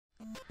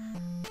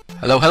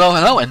Hello, hello,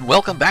 hello, and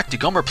welcome back to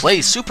Gomer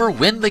Plays Super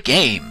Win the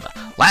Game.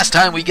 Last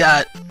time we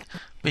got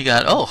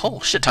oh, whole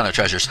shit ton of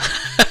treasures.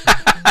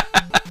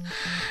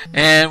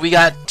 And we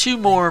got 2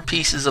 more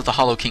pieces of the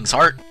Hollow King's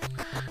Heart.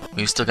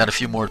 We've still got a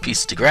few more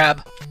pieces to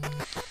grab.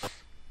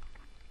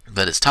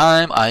 But it's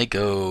time I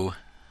go...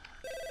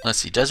 Let's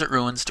see, Desert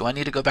Ruins. Do I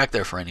need to go back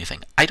there for anything?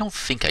 I don't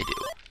think I do.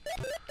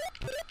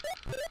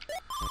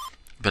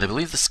 But I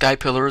believe the Sky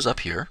Pillar is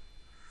up here.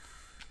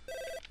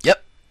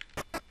 Yep.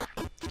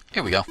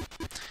 Here we go.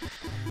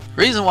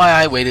 Reason why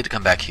I waited to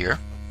come back here.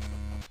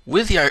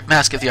 With the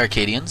Mask of the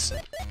Arcadians,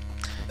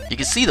 you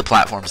can see the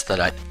platforms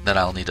that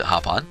I'll need to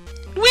hop on.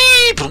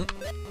 Whee! Boom!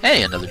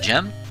 Hey, another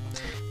gem.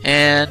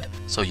 And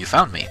so you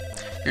found me.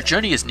 Your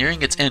journey is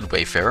nearing its end,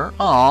 Wayfarer.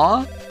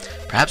 Aww.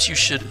 Perhaps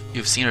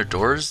you've seen our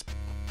doors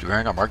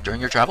bearing a mark during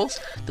your travels.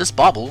 This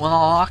bauble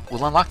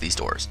will unlock these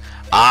doors.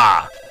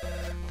 Ah!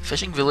 The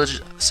fishing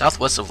village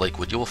southwest of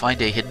Lakewood. You will find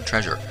a hidden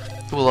treasure.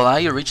 It will allow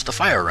you to reach the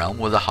Fire Realm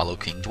where the Hollow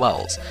King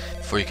dwells.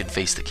 Before you can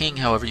face the king,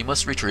 however, you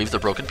must retrieve the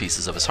broken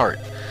pieces of his heart.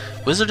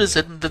 Wizard has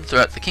hidden them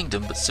throughout the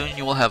kingdom, but soon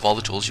you will have all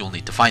the tools you will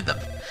need to find them.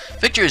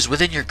 Victory is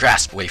within your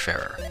grasp,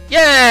 Wayfarer.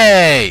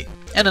 Yay!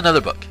 And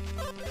another book.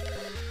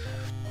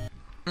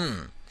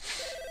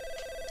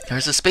 There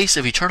is a space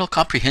of eternal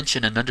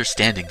comprehension and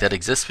understanding that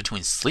exists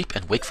between sleep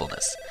and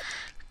wakefulness.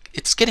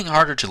 It's getting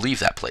harder to leave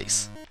that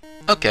place.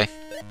 Okay.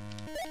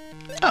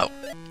 Oh.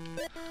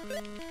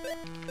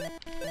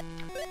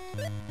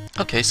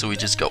 Okay, so we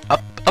just go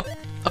up, up,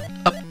 up,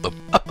 up, up,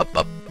 up, up,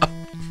 up, up,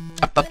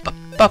 up, up, up,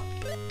 up.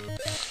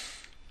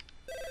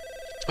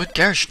 What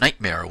garish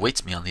nightmare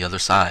awaits me on the other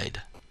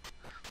side?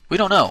 We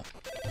don't know.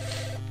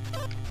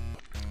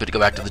 But to go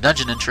back to the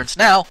dungeon entrance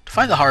now, to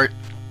find the heart,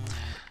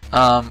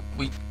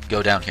 we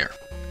go down here.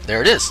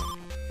 There it is.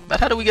 But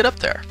how do we get up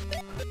there?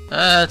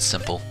 It's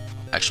simple.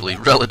 Actually,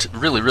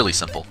 really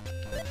simple.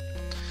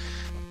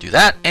 Do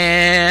that,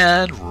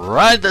 and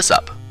ride this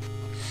up.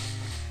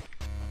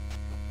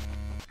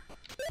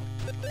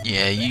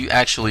 Yeah, you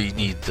actually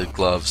need the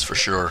gloves for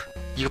sure.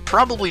 You could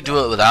probably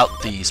do it without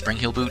the spring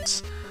heel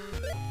boots,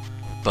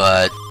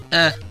 but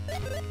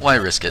why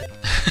risk it?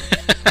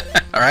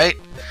 Alright?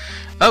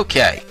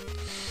 Okay.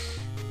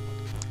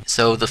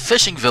 So the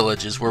fishing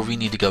village is where we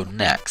need to go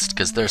next,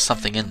 because there's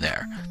something in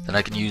there that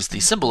I can use the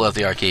symbol of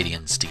the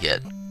Arcadians to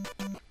get.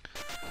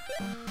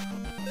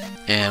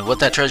 And what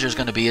that treasure is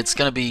going to be, it's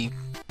going to be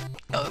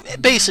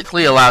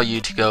basically allow you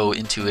to go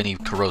into any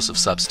corrosive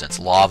substance,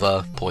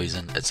 lava,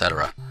 poison,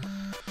 etc.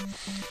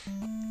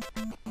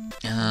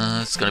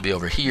 It's going to be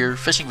over here.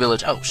 Fishing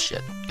village. Oh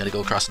shit. Gotta go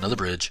across another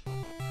bridge.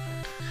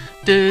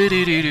 Do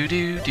do do do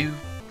do do.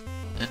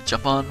 And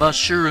jump on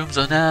mushrooms.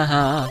 Oh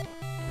nah.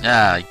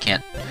 Ah, I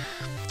can't.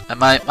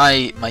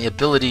 My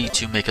ability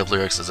to make up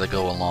lyrics as I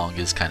go along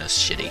is kind of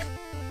shitty.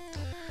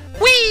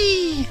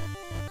 Whee!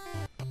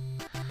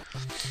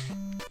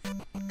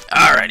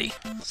 Alrighty.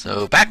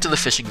 So back to the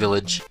fishing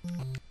village.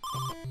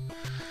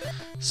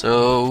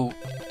 So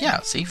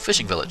yeah, see,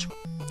 fishing village.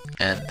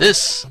 And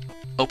this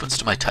opens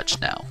to my touch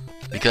now,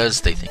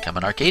 because they think I'm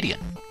an Arcadian.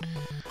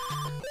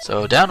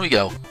 So down we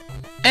go.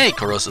 Hey,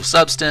 corrosive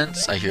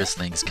substance. I hear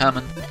things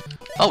coming.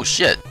 Oh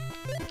shit.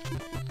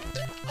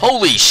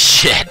 Holy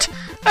shit!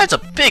 That's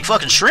a big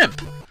fucking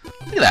shrimp.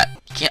 Look at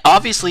that. You can't,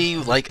 obviously,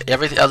 like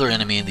every other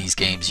enemy in these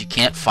games, you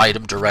can't fight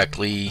them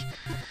directly.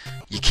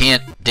 You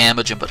can't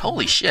damage them, but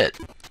holy shit.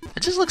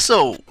 It just looks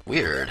so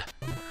weird.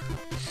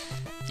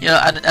 You know,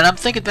 and I'm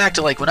thinking back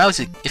to like when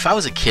if I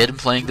was a kid and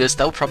playing this,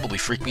 that would probably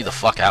freak me the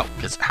fuck out,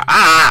 because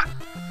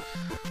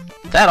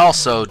that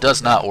also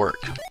does not work.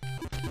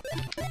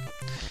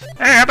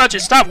 Hey, how about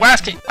you stop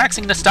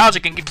waxing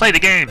nostalgic and play the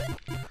game?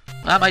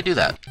 I might do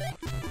that.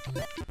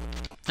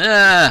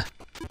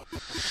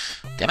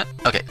 Damn it.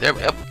 Okay, there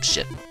we go. Oh,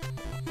 shit.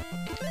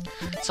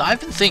 So I've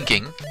been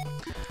thinking,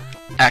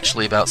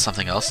 actually, about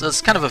something else. This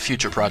is kind of a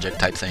future project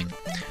type thing.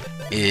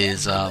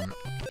 Is,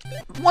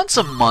 once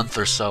a month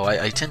or so,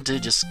 I tend to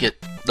just get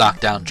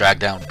knocked down, dragged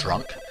down,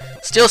 drunk.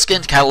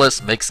 Steel-skinned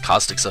catalyst makes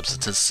caustic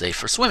substances safe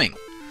for swimming.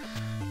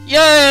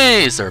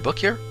 Yay! Is there a book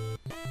here?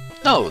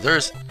 No,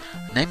 there's...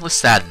 Nameless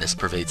sadness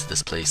pervades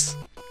this place.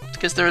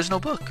 Because there is no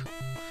book.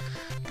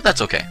 But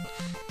that's okay.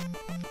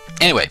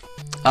 Anyway,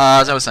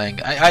 as I was saying,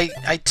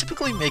 I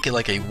typically make it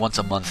like a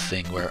once-a-month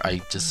thing where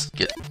I just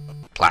get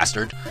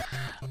plastered.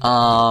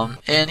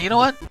 And you know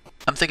what?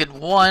 I'm thinking,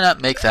 why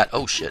not make that...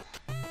 Oh, shit.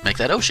 Make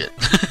that oh shit.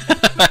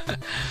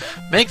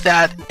 Make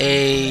that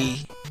a,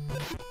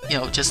 you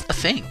know, just a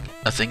thing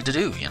to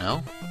do, you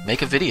know.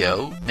 Make a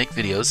video, make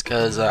videos,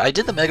 because I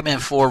did the Mega Man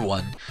 4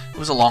 one. It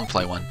was a long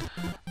play one,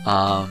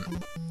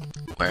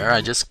 where I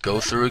just go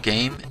through a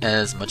game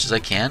as much as I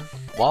can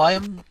while I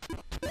am,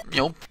 you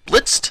know,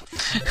 blitzed.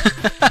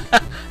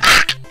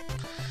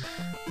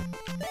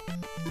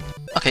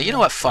 Okay, you know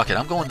what? Fuck it.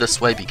 I'm going this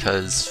way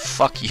because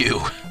fuck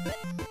you.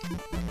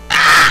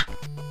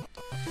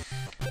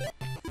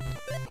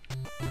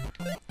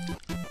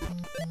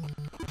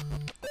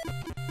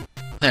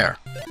 There.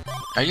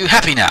 Are you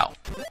happy now?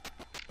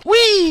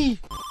 Whee!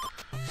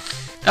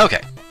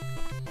 Okay.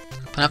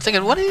 And I'm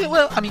thinking,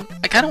 well, I mean,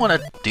 I kind of want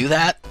to do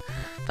that.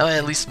 That way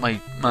at least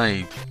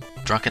my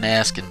drunken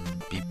ass can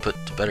be put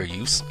to better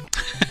use.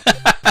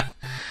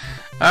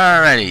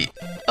 Alrighty.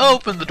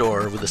 Open the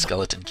door with a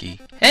skeleton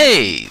key.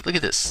 Hey, look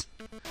at this.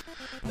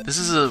 This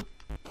is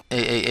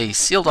a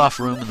sealed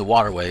off room in the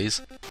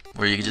waterways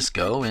where you can just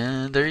go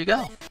and there you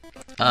go.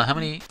 How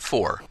many?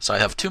 4. So I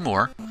have 2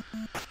 more.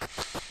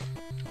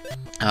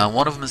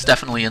 One of them is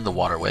definitely in the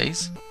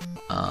waterways.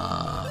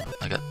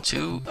 I got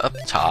 2 up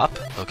top.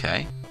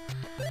 Okay.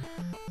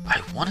 I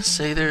want to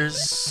say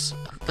there's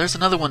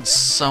another one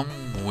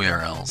somewhere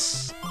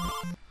else.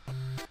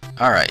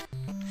 Alright.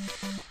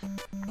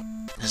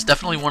 There's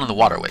definitely one in the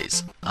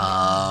waterways.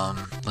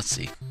 Let's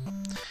see.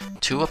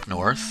 2 up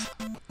north.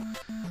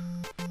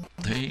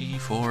 3,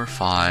 4,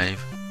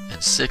 5,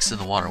 and 6 in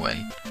the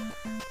waterway.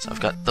 So I've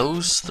got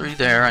those 3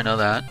 there, I know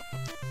that.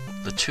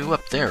 The 2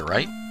 up there,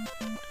 right?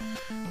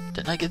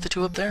 Didn't I get the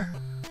 2 up there?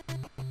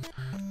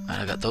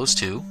 I got those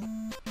 2.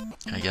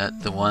 I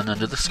got the one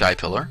under the sky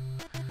pillar.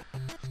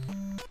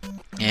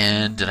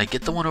 And did I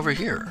get the one over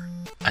here?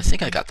 I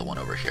think I got the one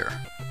over here.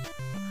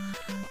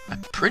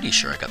 I'm pretty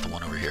sure I got the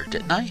one over here,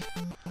 didn't I?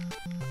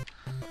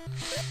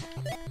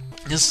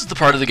 This is the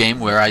part of the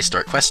game where I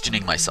start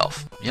questioning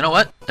myself. You know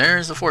what?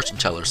 There's a fortune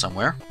teller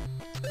somewhere.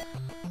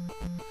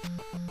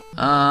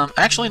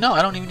 Actually, no,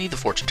 I don't even need the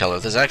fortune teller.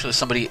 There's actually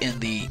somebody in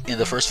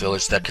the first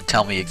village that could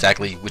tell me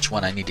exactly which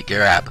one I need to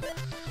grab.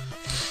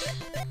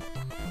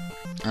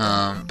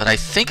 But I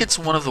think it's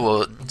one of the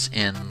ones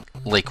in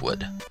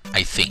Lakewood.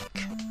 I think.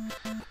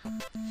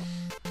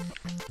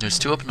 There's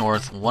 2 up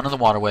north, 1 in the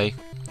waterway,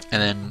 and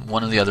then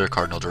 1 in the other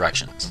cardinal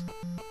directions.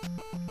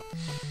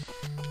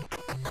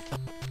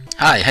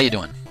 Hi, how you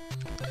doing?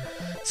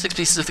 6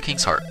 pieces of the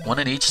King's Heart, 1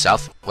 in each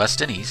south,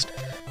 west, and east,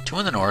 2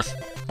 in the north,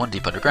 1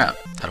 deep underground.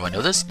 How do I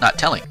know this? Not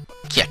telling.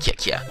 Kya, kya,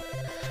 kya.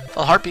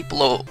 Fell heartbeat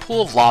below a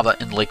pool of lava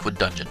in Lakewood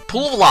Dungeon.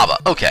 Pool of lava,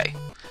 okay.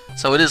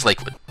 So it is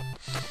Lakewood.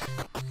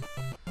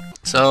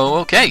 So,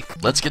 okay,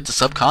 let's get to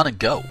Subcon and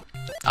go.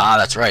 Ah,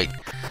 that's right.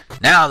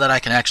 Now that I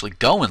can actually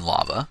go in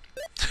lava...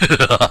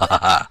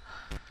 Now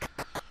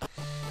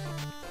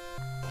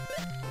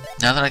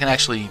that I can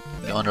actually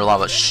go under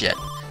lava, shit.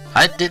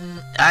 I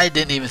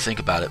didn't even think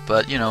about it,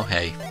 but you know,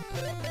 hey.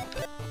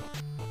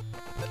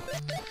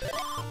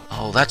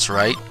 Oh, that's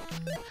right.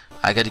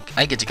 I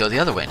get to go the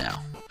other way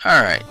now.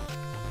 All right.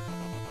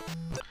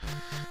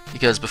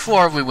 Because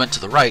before we went to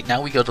the right,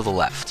 now we go to the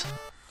left.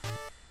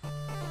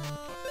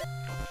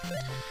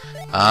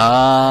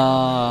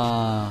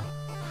 Ah.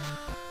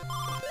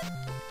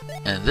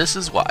 And this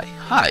is why.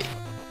 Hi.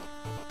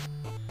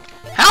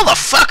 How the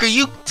fuck are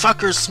you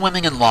fuckers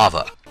swimming in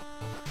lava?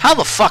 How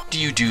the fuck do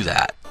you do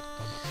that?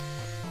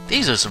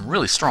 These are some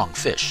really strong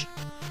fish.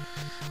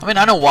 I mean,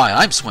 I know why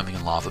I'm swimming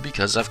in lava,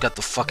 because I've got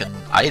the fucking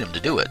item to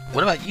do it.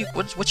 What about you?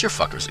 What's your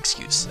fucker's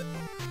excuse?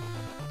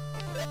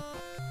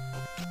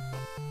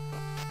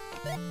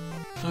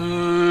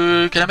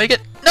 Can I make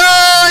it? No,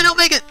 I don't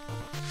make it!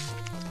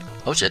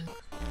 Oh shit.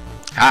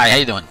 Hi, how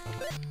you doing?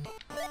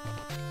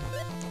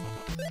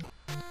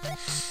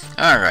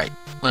 Alright,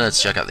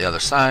 let's check out the other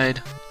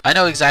side. I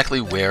know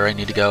exactly where I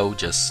need to go,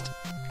 just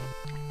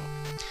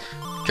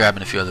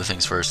grabbing a few other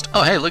things first.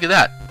 Oh hey, look at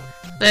that!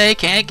 They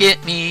can't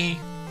get me!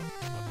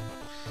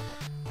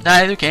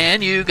 Neither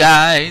can you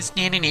guys!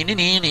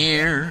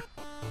 Near.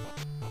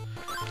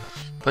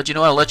 But you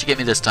know what, I'll let you get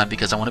me this time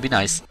because I want to be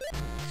nice.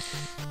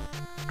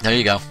 There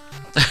you go.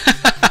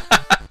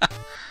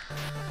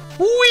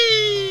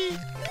 Whee!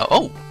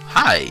 Oh,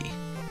 hi!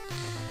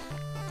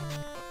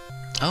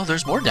 Oh,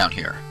 there's more down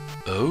here.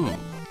 Oh.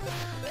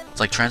 It's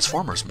like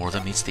Transformers, more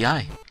than meets the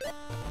eye.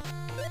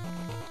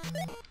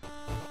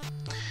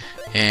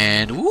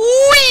 And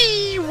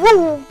whee!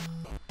 Woo!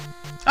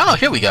 Oh,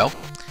 here we go.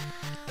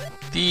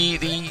 The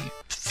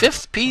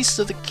 5th piece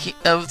of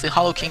the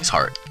Hollow King's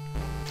Heart.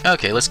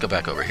 Okay, let's go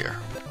back over here.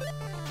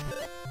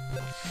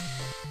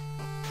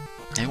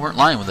 They weren't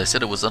lying when they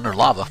said it was under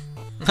lava.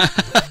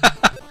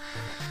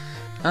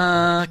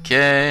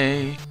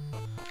 Okay.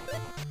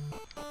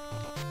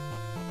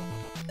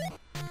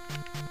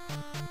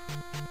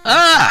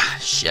 Ah,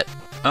 shit.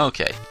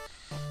 Okay.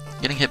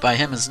 Getting hit by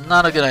him is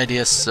not a good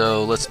idea,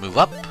 so let's move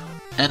up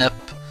and up.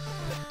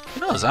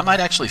 Who knows? I might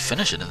actually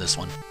finish it in this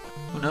one.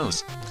 Who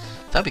knows?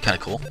 That'd be kind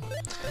of cool.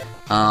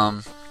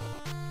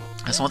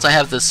 So once I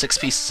have the 6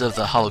 pieces of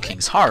the Hollow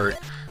King's Heart,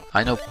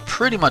 I know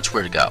pretty much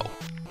where to go.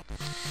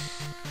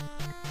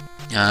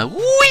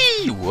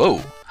 Whee!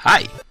 Whoa!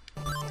 Hi!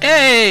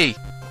 Hey!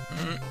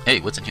 Hey,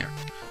 what's in here?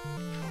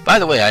 By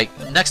the way,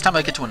 next time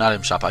I get to an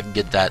item shop, I can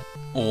get that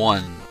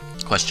one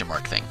question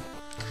mark thing.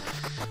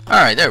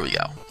 Alright, there we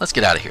go. Let's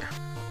get out of here.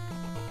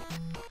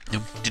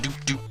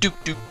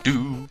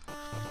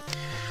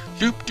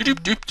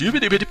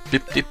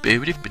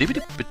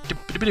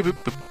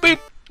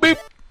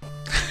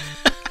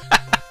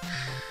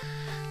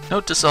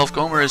 Note to self,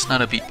 Gomer is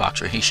not a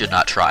beatboxer. He should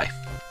not try.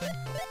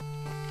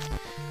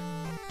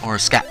 Or a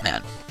scat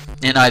man,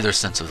 in either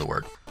sense of the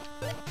word.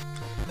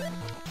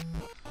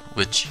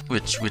 Which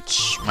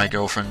my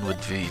girlfriend would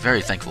be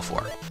very thankful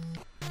for.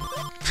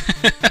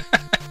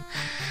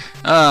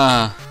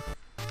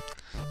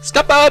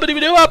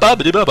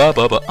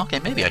 Okay,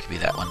 maybe I could be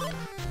that one.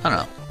 I don't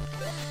know.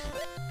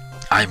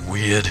 I'm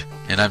weird,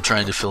 and I'm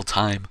trying to fill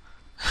time.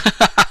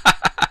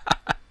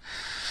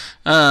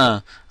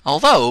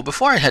 Although,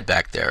 before I head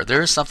back there,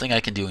 there is something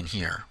I can do in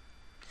here.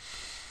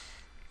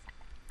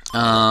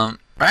 Or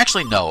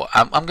actually, no.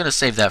 I'm going to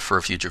save that for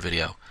a future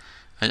video.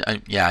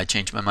 Yeah, I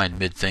changed my mind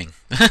mid-thing.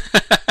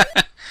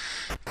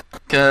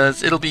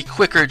 Because it'll be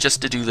quicker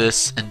just to do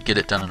this and get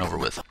it done and over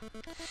with.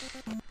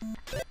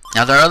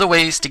 Now, there are other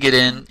ways to get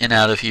in and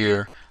out of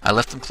here. I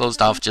left them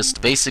closed off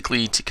just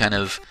basically to kind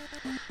of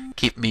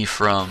keep me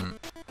from,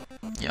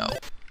 you know,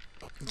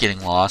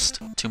 getting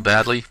lost too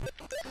badly.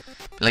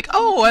 Like,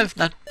 oh, I've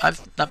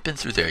not been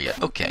through there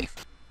yet. Okay,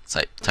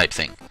 type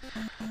thing.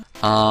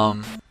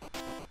 And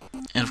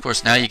of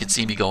course, now you can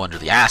see me go under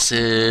the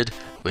acid,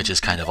 which is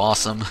kind of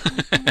awesome.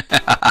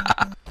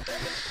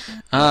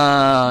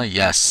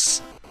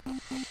 Yes.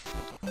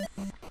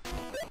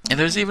 And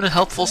there's even a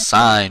helpful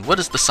sign. What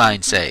does the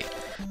sign say?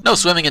 No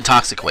swimming in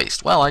toxic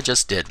waste. Well, I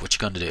just did. What you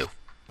gonna do?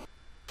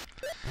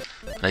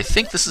 But I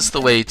think this is the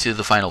way to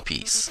the final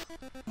piece.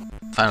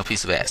 Final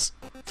piece of ass.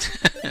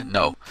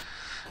 No.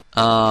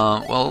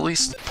 Well, at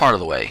least part of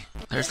the way.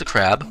 There's the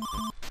crab.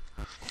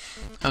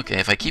 Okay,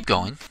 if I keep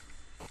going.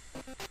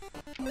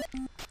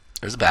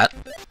 There's a bat.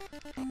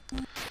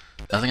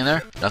 Nothing in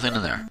there? Nothing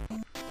in there.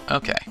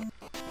 Okay.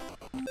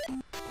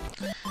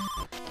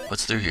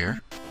 What's through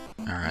here?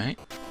 Alright.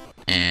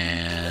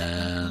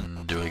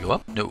 And do I go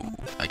up? No.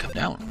 I come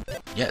down.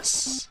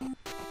 Yes.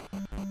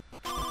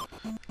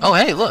 Oh,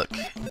 hey, look.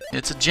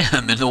 It's a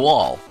gem in the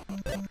wall.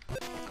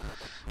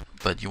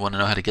 But you want to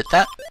know how to get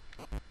that?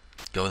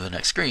 Go to the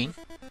next screen.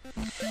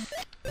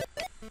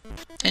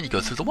 And you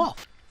go through the wall.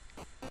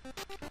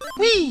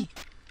 Whee!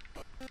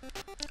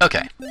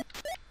 Okay.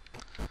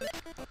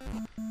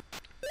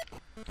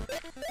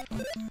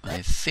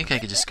 I think I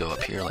could just go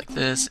up here like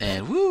this,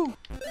 and woo!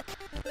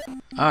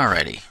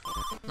 Alrighty.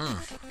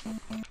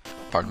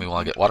 Pardon me while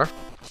I get water.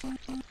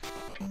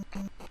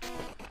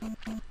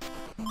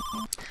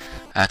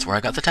 That's where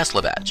I got the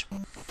Tesla badge.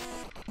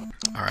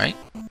 Alright.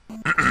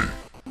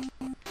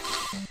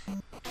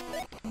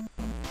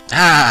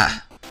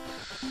 Ah!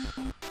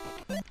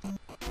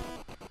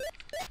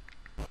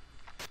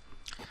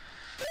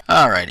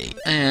 Alrighty,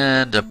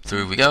 and up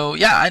through we go.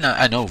 Yeah,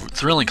 I know,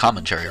 thrilling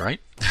commentary, right?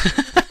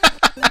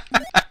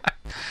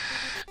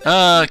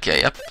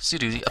 Okay, up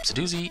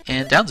Zadoozy,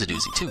 and down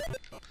Zadoozy too.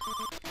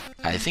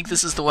 I think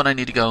this is the one I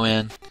need to go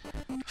in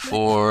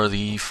for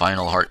the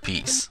final heart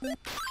piece.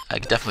 I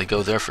could definitely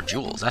go there for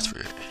jewels. That's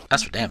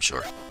for damn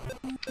sure.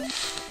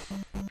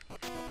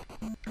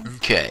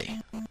 Okay.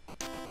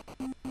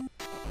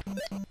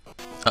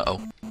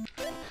 Uh-oh.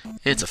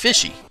 It's a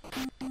fishy.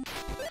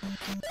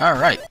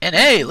 Alright, and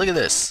hey, look at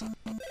this.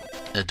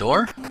 The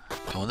door?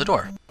 Go in the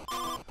door.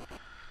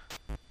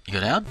 You go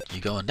down? You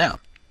going down.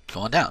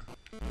 Going down.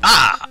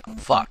 Ah!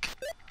 Fuck.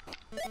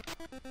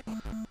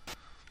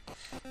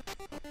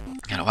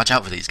 Gotta watch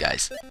out for these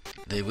guys.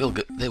 They will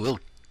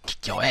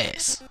kick your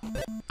ass.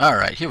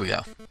 Alright, here we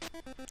go.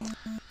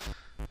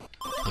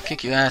 They'll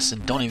kick your ass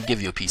and don't even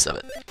give you a piece of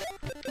it.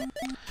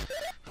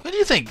 What do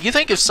you think? You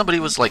think if somebody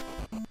was like...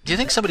 Do you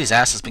think somebody's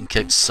ass has been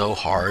kicked so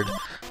hard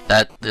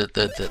that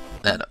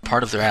that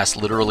part of their ass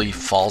literally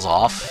falls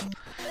off?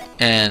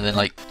 And then,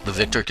 like, the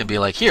victor can be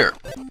like, here,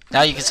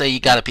 now you can say you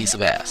got a piece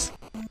of ass.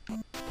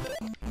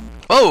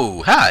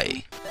 Oh,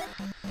 hi!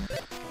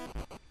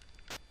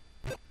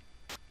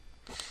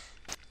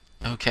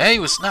 Okay,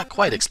 was not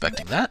quite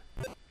expecting that.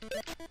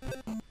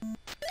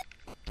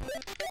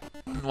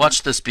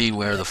 Watch this be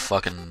where the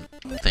fucking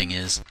thing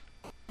is.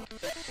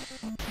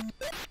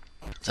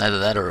 It's either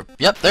that or...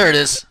 Yep, there it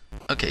is.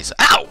 Okay, so...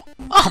 Ow!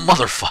 Oh,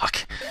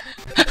 motherfuck!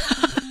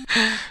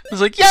 I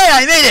was like, yeah,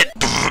 I made it!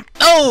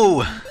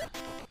 No!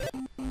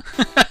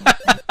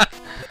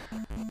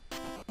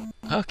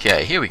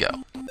 Okay, here we go.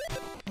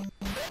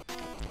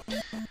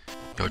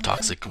 Your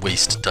toxic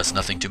waste does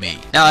nothing to me.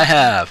 Now I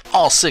have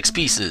all 6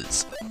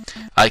 pieces.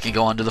 I can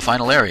go on to the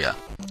final area.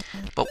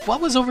 But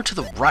what was over to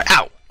the right?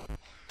 Ow!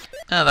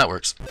 Ah, that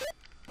works.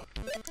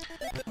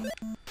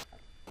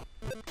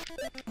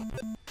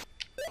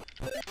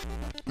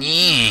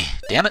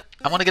 Damn it!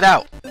 I want to get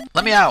out.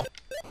 Let me out.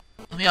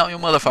 Let me out, you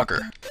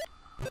motherfucker.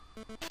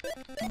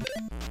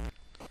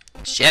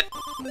 Shit.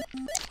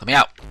 Let me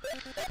out.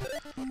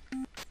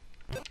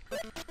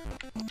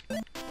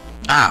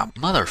 Ah,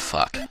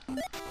 motherfuck.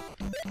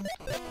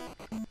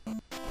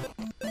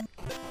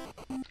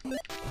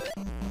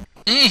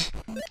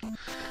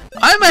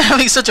 Why am I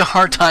having such a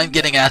hard time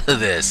getting out of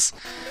this?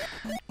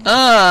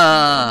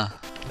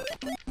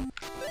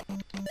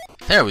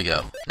 There we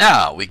go.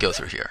 Now we go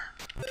through here.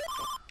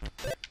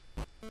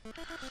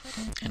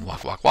 And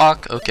walk, walk,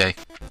 walk. Okay.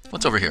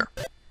 What's over here?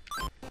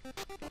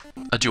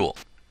 A jewel.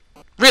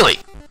 Really?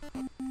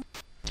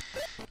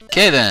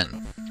 Okay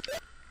then.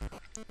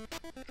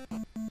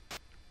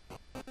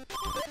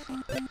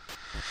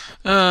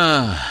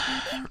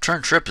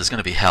 Return trip is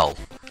gonna be hell.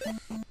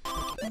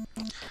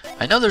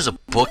 I know there's a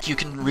book you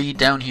can read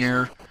down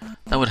here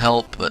that would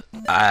help, but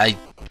I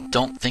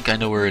don't think I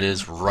know where it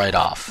is right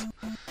off.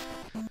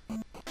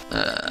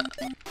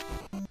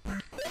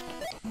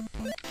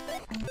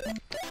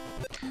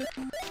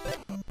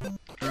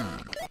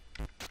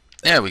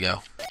 There we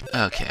go.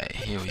 Okay,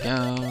 here we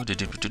go.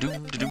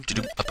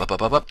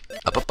 Up.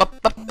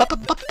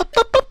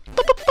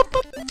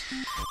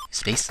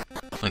 Space.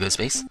 Wanna go to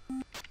space?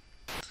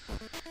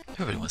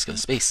 Everybody wants to go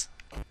to space.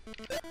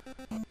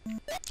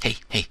 Hey,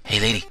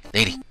 lady.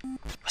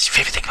 What's your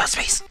favorite thing about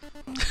space?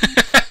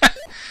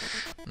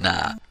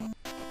 Nah.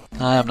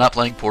 I'm not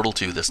playing Portal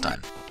 2 this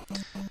time.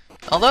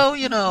 Although,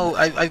 you know,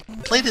 I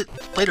played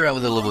around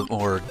with it a little bit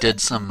more,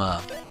 did some,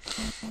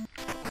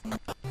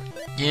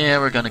 yeah,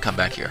 we're gonna come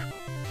back here.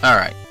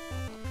 Alright.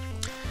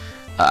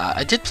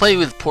 I did play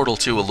with Portal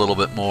 2 a little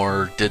bit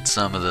more, did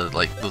some of the,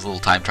 like, those little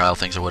time trial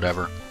things or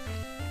whatever.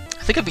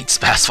 I think I beat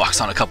Spaz Fox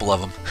on a couple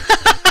of them.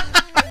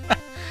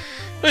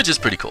 Which is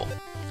pretty cool.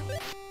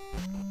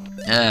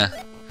 Yeah.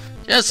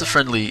 Just a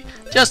friendly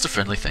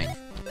thing.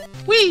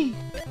 Whee!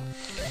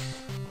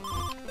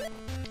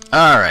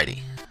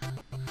 Alrighty.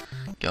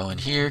 Go in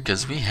here,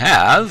 because we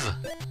have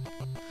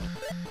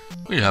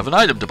an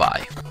item to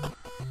buy.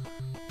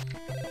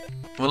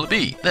 What'll it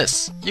be?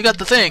 This. You got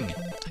the thing!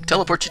 I can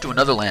teleport you to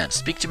another land.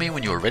 Speak to me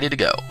when you are ready to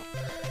go.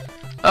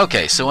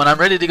 Okay, so when I'm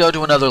ready to go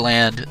to another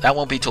land, that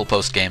won't be till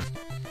post-game.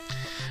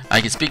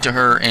 I can speak to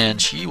her, and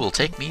she will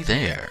take me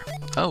there.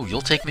 Oh,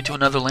 you'll take me to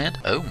another land?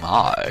 Oh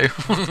my.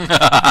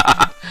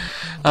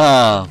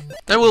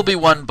 There will be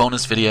one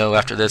bonus video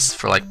after this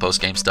for like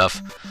post-game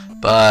stuff,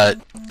 but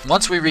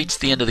once we reach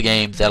the end of the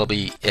game, that'll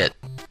be it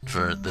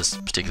for this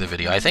particular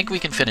video. I think we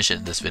can finish it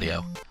in this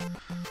video.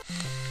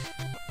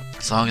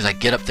 As long as I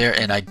get up there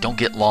and I don't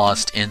get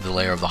lost in the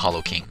lair of the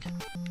Hollow King.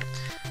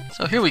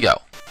 So here we go.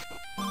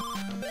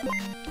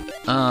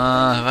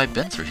 Have I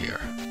been through here?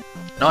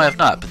 No, I have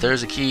not, but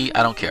there's a key.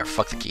 I don't care.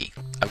 Fuck the key.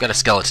 I've got a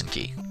skeleton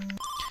key.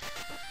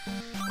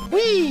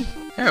 Whee!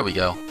 There we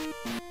go.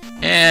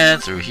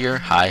 And through here.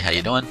 Hi, how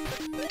you doing?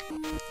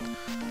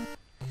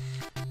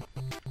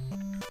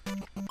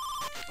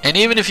 And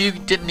even if you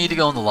didn't need to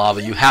go in the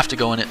lava, you have to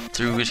go in it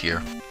through it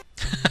here.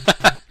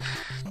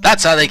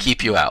 That's how they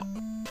keep you out.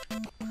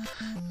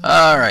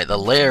 Alright, the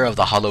lair of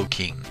the Hollow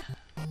King.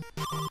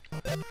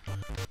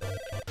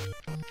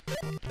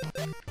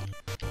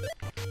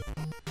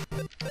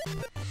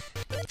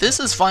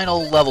 This is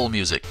final level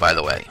music, by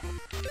the way.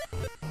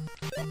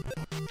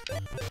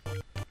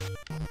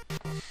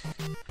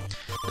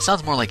 It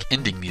sounds more like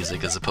ending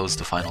music as opposed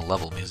to final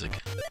level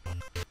music.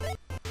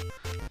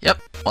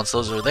 Yep, once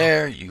those are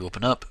there, you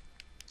open up.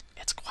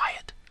 It's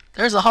quiet.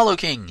 There's the Hollow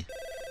King!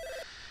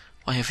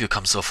 Why have you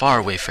come so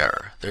far,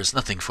 Wayfarer? There's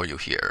nothing for you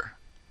here.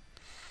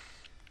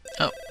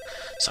 Oh.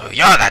 So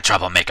you're that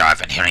troublemaker I've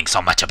been hearing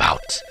so much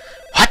about.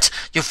 What?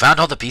 You found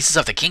all the pieces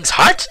of the king's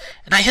heart?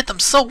 And I hit them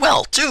so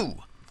well, too!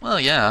 Well,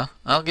 yeah,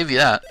 I'll give you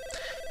that.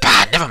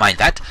 Bah, never mind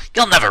that.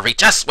 You'll never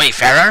reach us,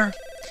 Wayfarer!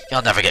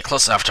 You'll never get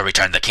close enough to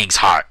return the king's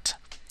heart.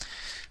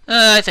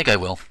 I think I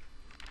will.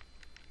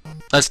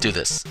 Let's do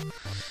this.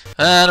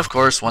 And of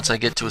course, once I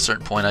get to a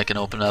certain point, I can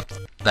open up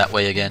that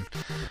way again.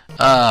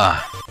 Now,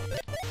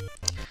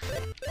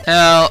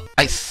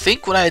 I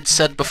think what I had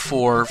said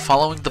before,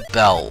 following the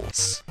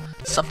bells.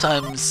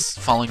 Sometimes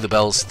following the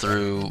bells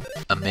through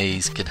a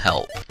maze can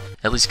help.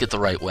 At least get the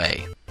right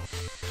way.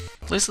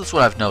 At least that's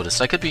what I've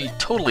noticed. I could be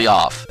totally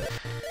off.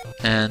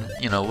 And,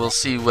 you know, we'll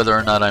see whether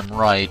or not I'm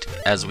right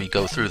as we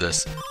go through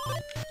this.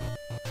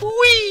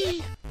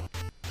 Whee!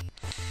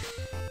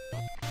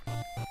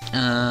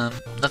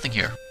 Nothing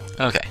here.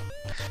 Okay.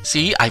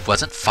 See, I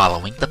wasn't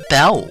following the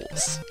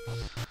bells.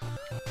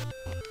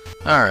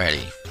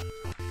 Alrighty.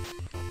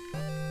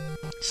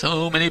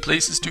 So many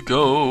places to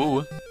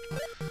go.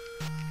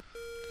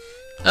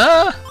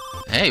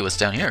 Hey, what's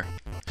down here?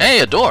 Hey,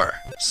 a door.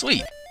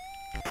 Sweet.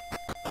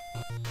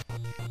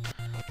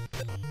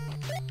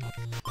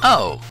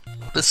 Oh,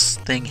 this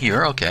thing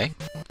here, okay.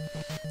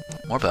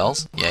 More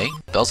bells. Yay.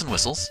 Bells and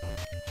whistles.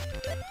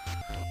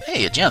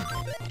 Hey, a gem.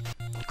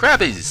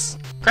 Crabbies!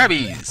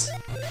 Crabbies!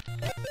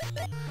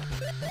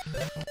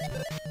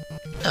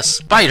 A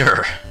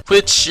spider,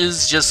 which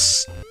is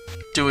just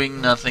doing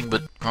nothing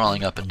but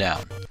crawling up and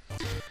down.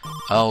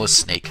 Oh, a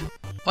snake.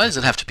 Why does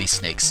it have to be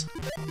snakes?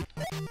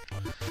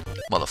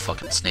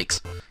 Motherfucking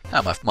snakes.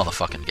 Out of my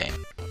motherfucking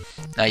game.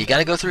 Now you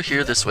gotta go through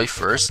here this way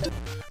first.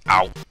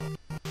 Ow.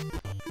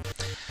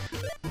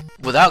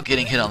 Without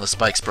getting hit on the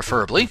spikes,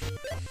 preferably.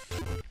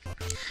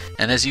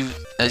 And as you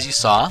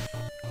saw,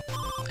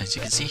 as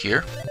you can see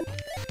here,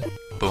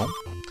 boom.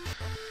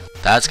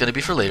 That's gonna be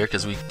for later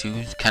because we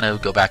do kind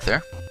of go back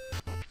there.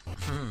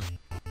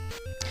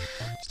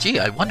 Gee,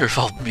 I wonder if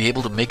I'll be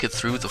able to make it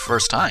through the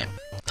first time.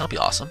 That'll be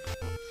awesome.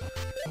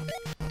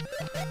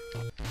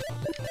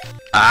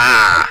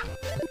 Ah!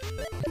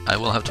 I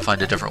will have to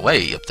find a different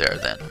way up there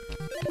then.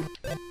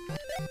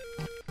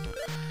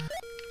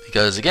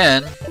 Because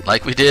again,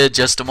 like we did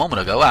just a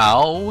moment ago,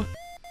 ow!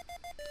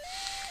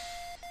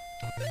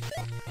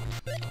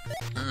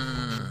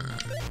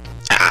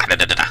 Ah, da,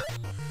 da, da, da.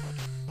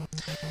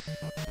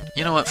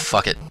 You know what?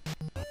 Fuck it.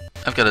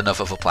 I've got enough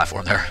of a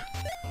platform there.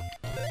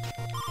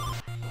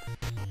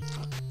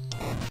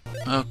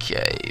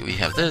 Okay, we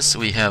have this,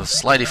 we have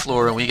slidey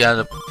floor, and we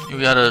gotta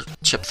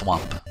chip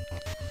thwomp.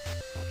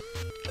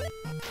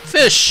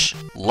 Fish!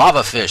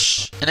 Lava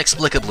fish!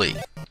 Inexplicably.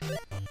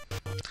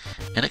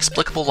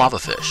 Inexplicable lava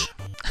fish.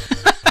 I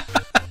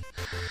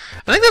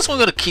think that's what I'm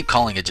gonna keep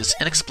calling it, just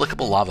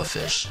inexplicable lava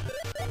fish.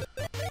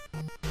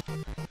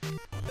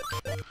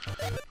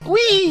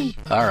 Whee!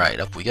 Alright,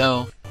 up we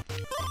go.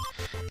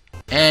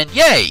 And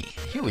yay!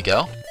 Here we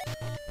go.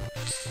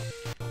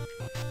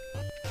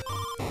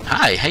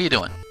 Hi, how you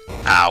doing?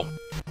 Ow.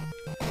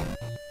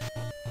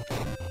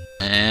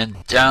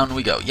 And down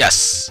we go.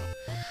 Yes!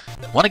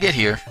 Want to get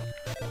here.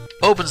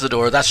 Opens the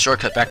door. That's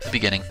shortcut back to the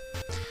beginning.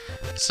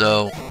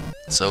 So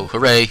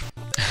hooray.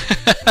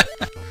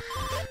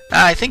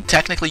 I think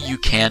technically you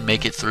can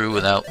make it through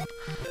without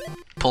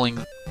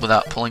pulling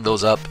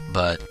those up,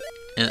 but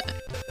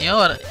you know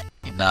what?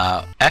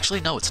 Nah,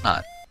 actually no, it's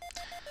not.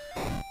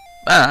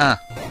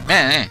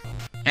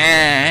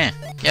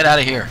 Get out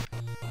of here.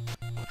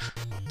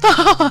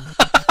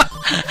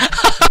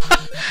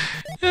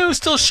 It was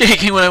still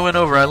shaking when I went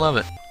over. I love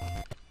it.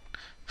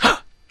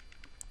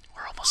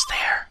 We're almost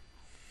there.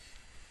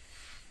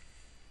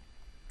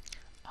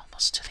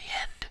 Almost to the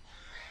end.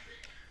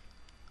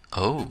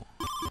 Oh.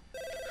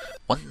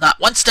 Not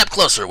one step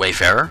closer,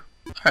 Wayfarer.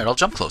 Alright, I'll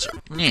jump closer.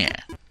 Yeah.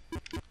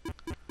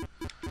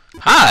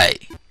 Hi.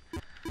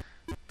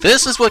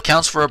 This is what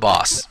counts for a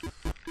boss.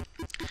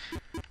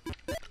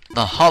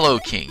 The Hollow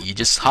King. You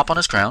just hop on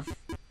his crown.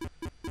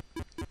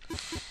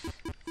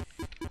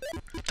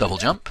 Double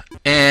jump.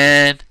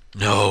 And...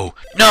 No!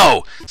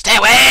 No! Stay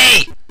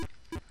away!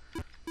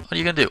 What are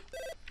you gonna do?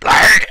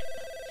 Blarg!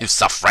 You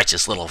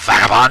self-righteous little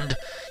vagabond!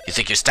 You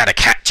think you stand a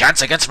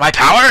chance against my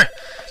power?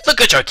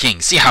 Look at your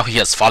king! See how he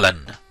has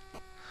fallen!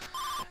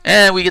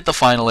 And we get the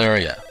final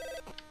area.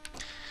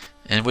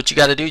 And what you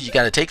gotta do, you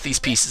gotta take these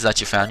pieces that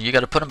you found, you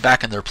gotta put them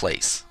back in their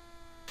place.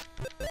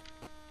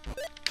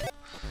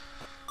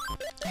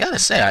 I gotta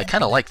say, I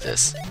kinda like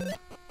this.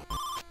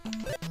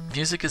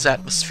 Music is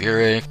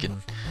atmospheric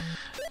and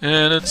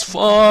it's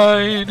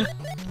fine.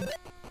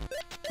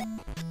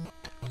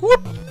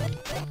 Whoop!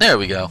 There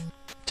we go.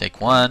 Take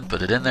one,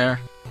 put it in there.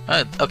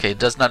 Okay, it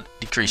does not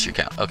decrease your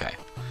count. Okay.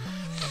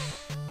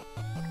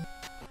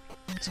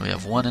 So we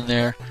have one in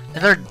there.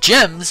 And there are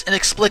gems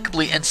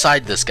inexplicably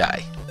inside this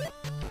guy.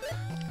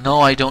 No,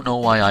 I don't know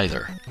why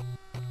either.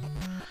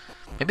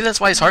 Maybe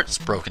that's why his heart is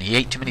broken. He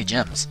ate too many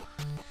gems.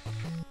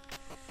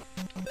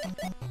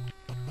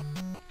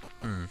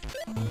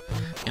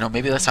 You know,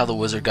 maybe that's how the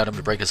wizard got him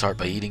to break his heart,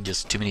 by eating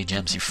just too many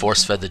gems. He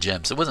force-fed the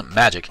gems. It wasn't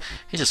magic.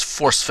 He just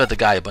force-fed the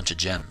guy a bunch of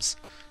gems.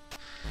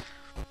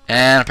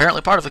 And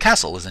apparently part of the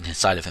castle is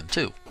inside of him,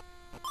 too.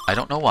 I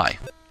don't know why.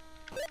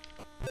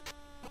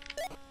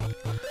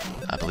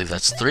 I believe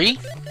that's 3.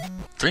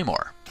 3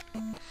 more.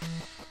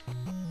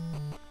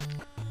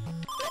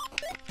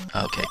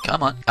 Okay,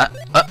 come on. Up.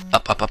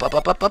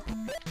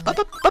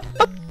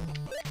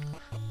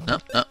 No.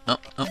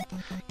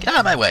 Get out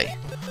of my way.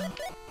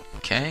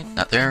 Okay,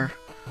 not there.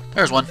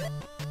 There's one.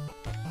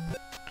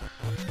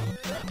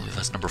 I believe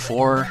that's number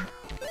 4.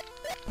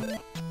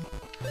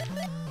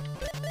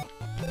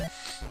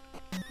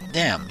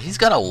 Damn, he's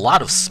got a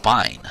lot of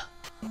spine.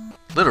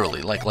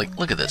 Literally, like,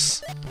 look at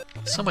this.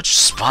 So much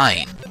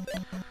spine.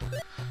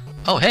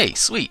 Oh, hey,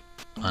 sweet.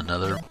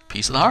 Another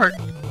piece of the heart.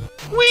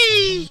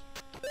 Whee!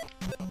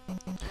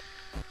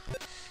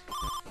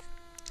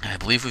 I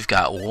believe we've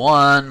got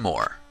one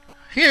more.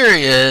 Here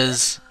he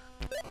is.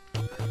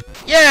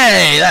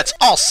 Yay! That's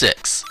all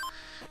 6.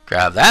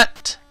 Grab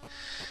that.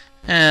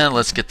 And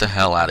let's get the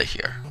hell out of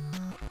here.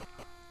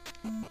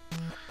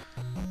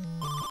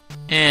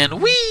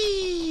 And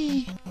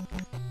whee!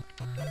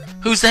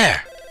 Who's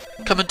there?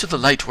 Come into the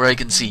light where I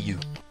can see you.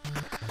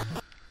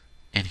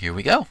 And here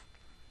we go.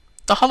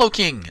 The Hollow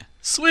King.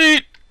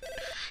 Sweet!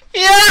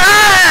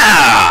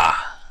 Yeah!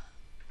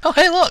 Oh,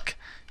 hey, look.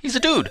 He's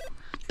a dude.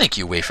 Thank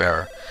you,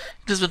 Wayfarer.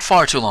 It has been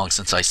far too long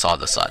since I saw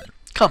the sun.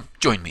 Come,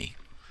 join me.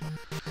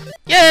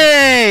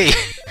 Yay!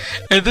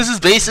 And this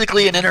is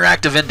basically an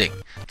interactive ending.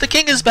 The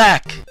king is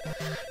back!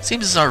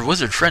 Seems as our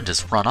wizard friend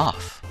has run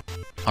off.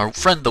 Our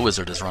friend the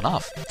wizard has run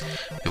off.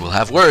 We will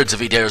have words if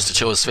he dares to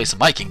show his face in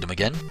my kingdom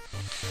again.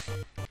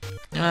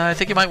 I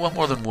think he might want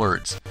more than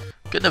words.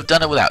 Couldn't have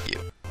done it without you.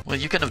 Well,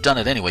 you couldn't have done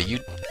it anyway. You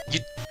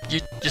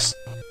just...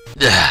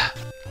 Ugh.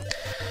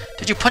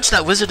 Did you punch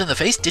that wizard in the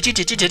face? Did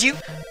you?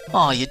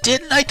 Aw, you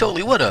didn't? I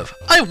totally would have.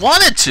 I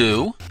wanted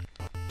to!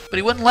 But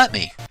he wouldn't let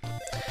me.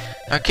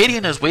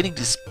 Arcadian is waiting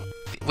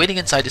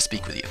inside to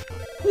speak with you.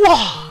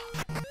 Whoa!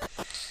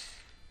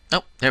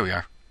 Oh, there we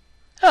are.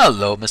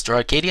 Hello, Mr.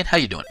 Arcadian. How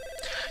you doing?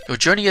 Your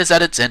journey is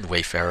at its end,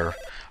 Wayfarer.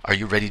 Are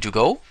you ready to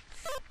go?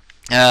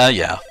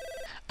 Yeah.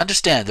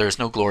 Understand there is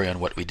no glory in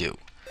what we do.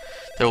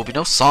 There will be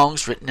no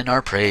songs written in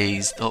our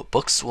praise, no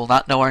books will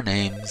not know our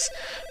names,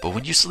 but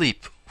when you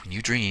sleep, when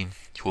you dream,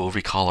 you will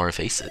recall our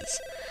faces.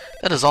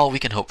 That is all we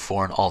can hope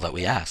for and all that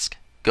we ask.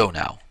 Go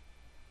now.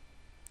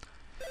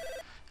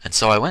 And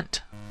so I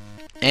went.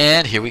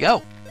 And here we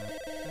go.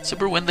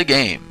 Super Win the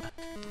Game.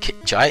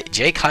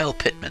 J. Kyle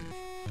Pittman.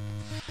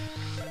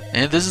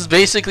 And this is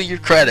basically your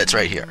credits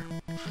right here.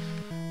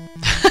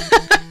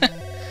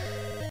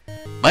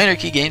 Minor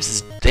Key Games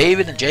is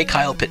David and J.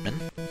 Kyle Pittman.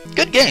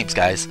 Good games,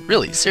 guys.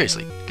 Really,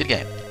 seriously, good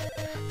game.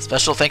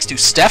 Special thanks to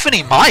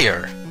Stephanie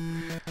Meyer.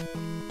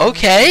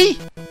 Okay,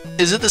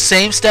 is it the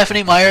same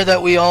Stephanie Meyer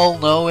that we all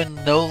know and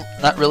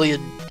not really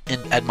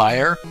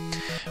admire,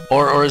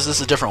 or is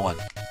this a different one?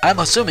 I'm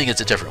assuming it's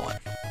a different one.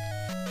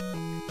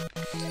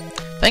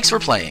 Thanks for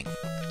playing.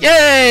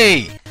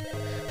 Yay!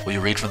 Will you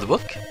read from the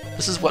book?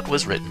 This is what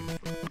was written.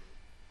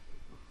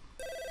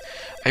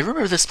 I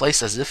remember this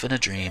place as if in a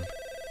dream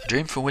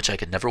from which I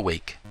could never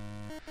wake.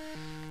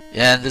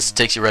 Yeah, and this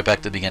takes you right back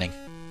to the beginning.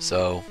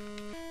 So,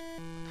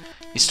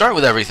 you start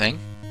with everything,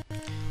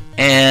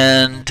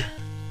 and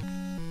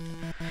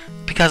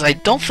because I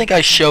don't think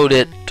I showed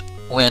it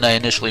when I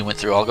initially went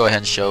through, I'll go ahead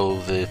and show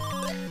the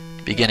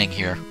beginning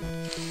here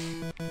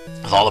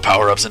with all the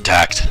power-ups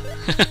intact.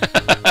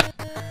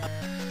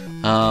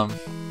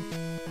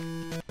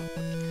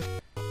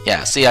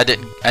 Yeah, see, I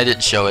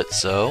didn't show it,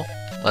 so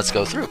let's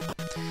go through.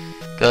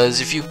 Because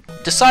if you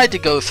decide to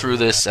go through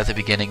this at the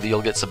beginning,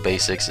 you'll get some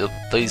basics.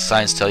 These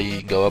signs tell you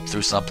can go up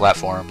through some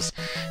platforms.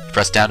 You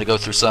press down to go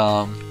through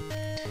some.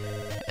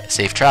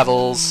 Safe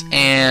travels,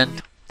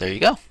 and there you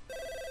go.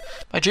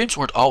 My dreams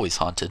weren't always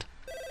haunted.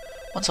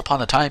 Once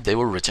upon a time, they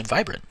were rich and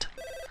vibrant.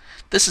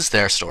 This is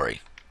their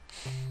story.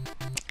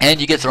 And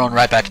you get thrown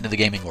right back into the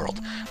gaming world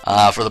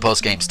for the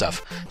post-game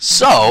stuff.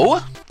 So,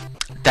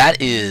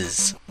 that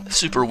is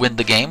Super Win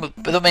the Game.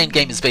 But the main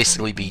game is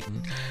basically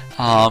beaten.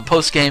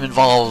 Post-game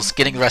involves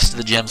getting the rest of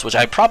the gems, which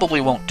I probably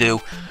won't do,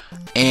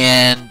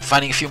 and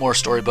finding a few more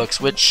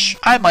storybooks, which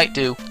I might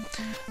do,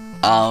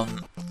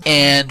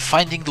 and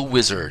finding the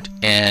wizard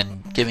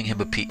and giving him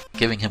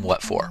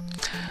what for,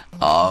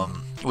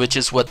 which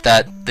is what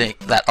that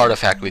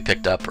artifact we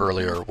picked up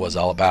earlier was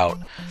all about.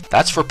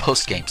 That's for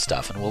post-game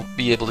stuff, and we'll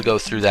be able to go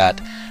through that.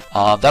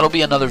 That'll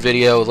be another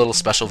video, a little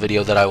special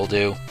video that I will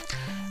do.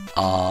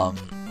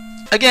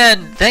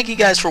 Again, thank you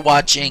guys for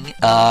watching.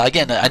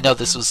 Again, I know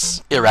this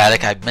was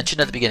erratic. I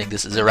mentioned at the beginning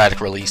this is erratic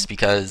release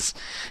because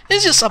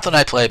it's just something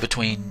I play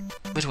between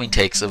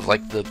takes of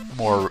like the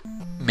more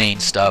main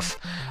stuff.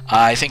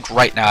 I think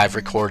right now I've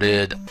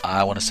recorded,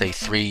 I want to say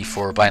 3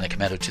 for Bionic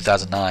Commando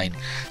 2009.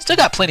 Still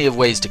got plenty of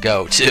ways to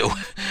go too.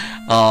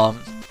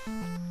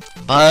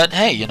 But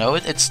hey, you know,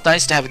 it's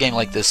nice to have a game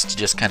like this to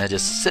just kind of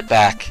just sit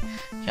back,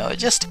 you know,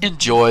 just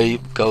enjoy,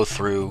 go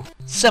through,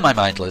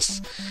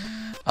 semi-mindless.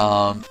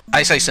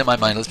 I say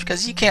semi-mindless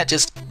because you can't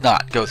just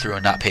not go through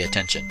and not pay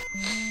attention.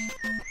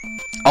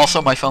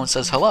 Also, my phone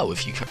says hello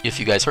if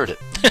you guys heard it,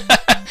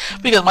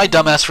 because my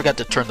dumbass forgot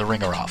to turn the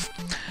ringer off.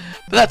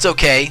 But that's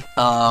okay.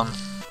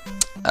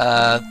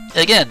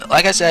 Again,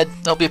 like I said,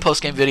 there'll be a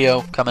post-game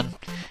video coming,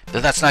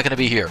 but that's not going to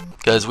be here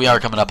because we are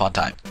coming up on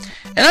time,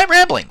 and I'm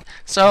rambling.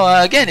 So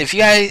again,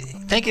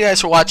 thank you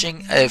guys for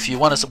watching. If you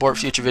want to support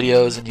future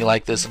videos and you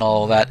like this and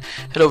all of that,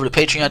 head over to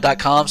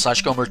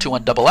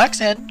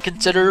patreon.com/Gomer21XX and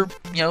consider,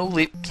 you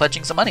know,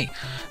 pledging some money.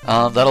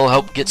 That'll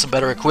help get some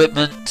better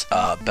equipment,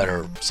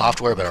 better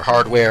software, better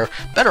hardware,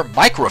 better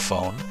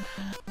microphone,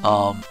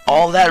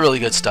 all that really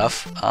good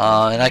stuff.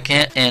 And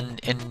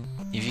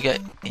if you get,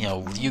 you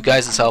know, you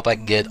guys' help, I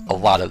can get a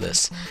lot of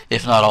this,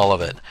 if not all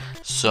of it.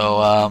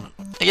 So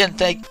again,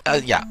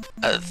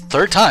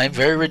 third time,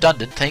 very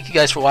redundant. Thank you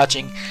guys for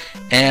watching,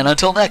 and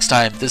until next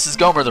time, this is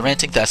Gomer, the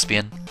Ranting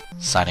Thespian,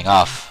 signing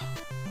off.